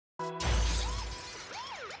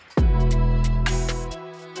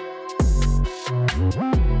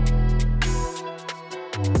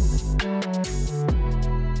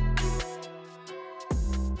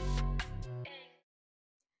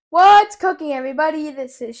What's cooking, everybody?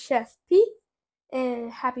 This is Chef Pete,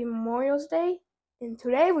 and happy Memorial Day. And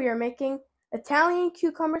today we are making Italian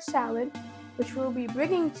cucumber salad, which we'll be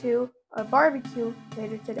bringing to a barbecue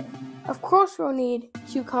later today. Of course, we'll need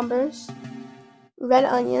cucumbers, red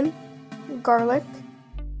onion, garlic,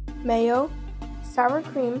 mayo, sour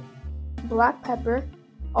cream, black pepper,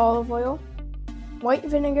 olive oil, white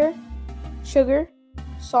vinegar, sugar,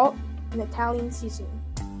 salt, and Italian seasoning.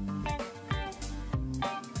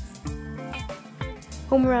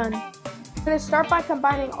 Home run. I'm going to start by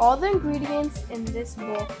combining all the ingredients in this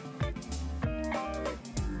bowl.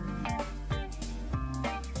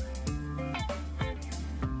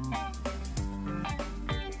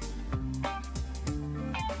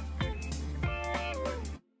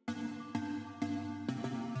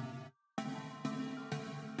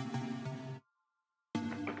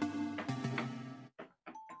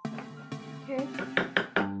 Okay,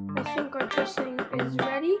 I think our dressing is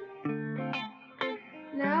ready.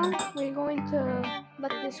 Now we're going to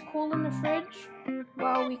let this cool in the fridge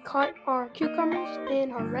while we cut our cucumbers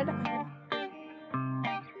and our red onion.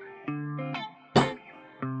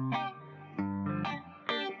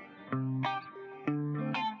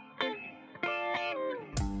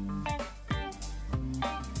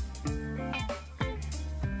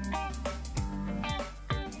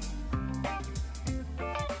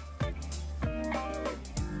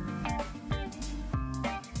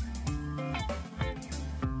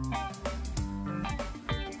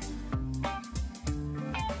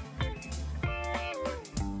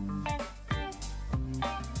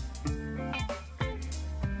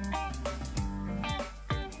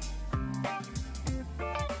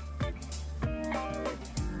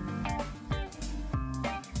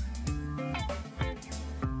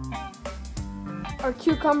 Our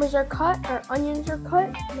cucumbers are cut, our onions are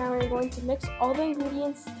cut. Now we're going to mix all the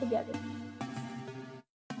ingredients together.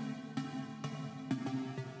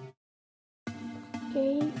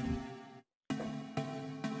 Okay.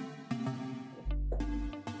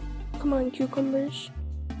 Come on, cucumbers.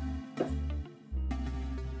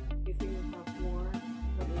 You think we'll have more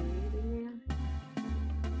that we need in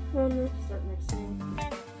there? No. Start mixing.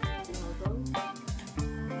 See how it goes.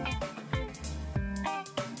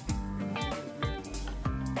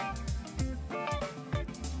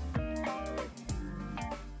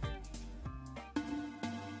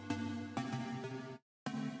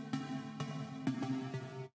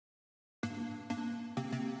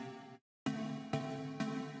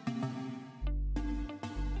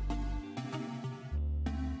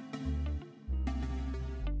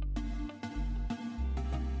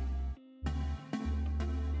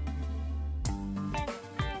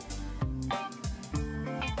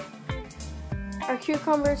 Our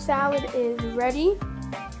cucumber salad is ready.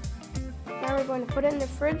 Now we're going to put it in the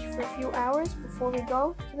fridge for a few hours before we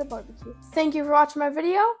go to the barbecue. Thank you for watching my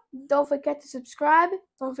video. Don't forget to subscribe.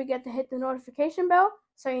 Don't forget to hit the notification bell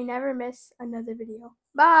so you never miss another video.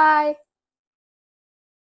 Bye!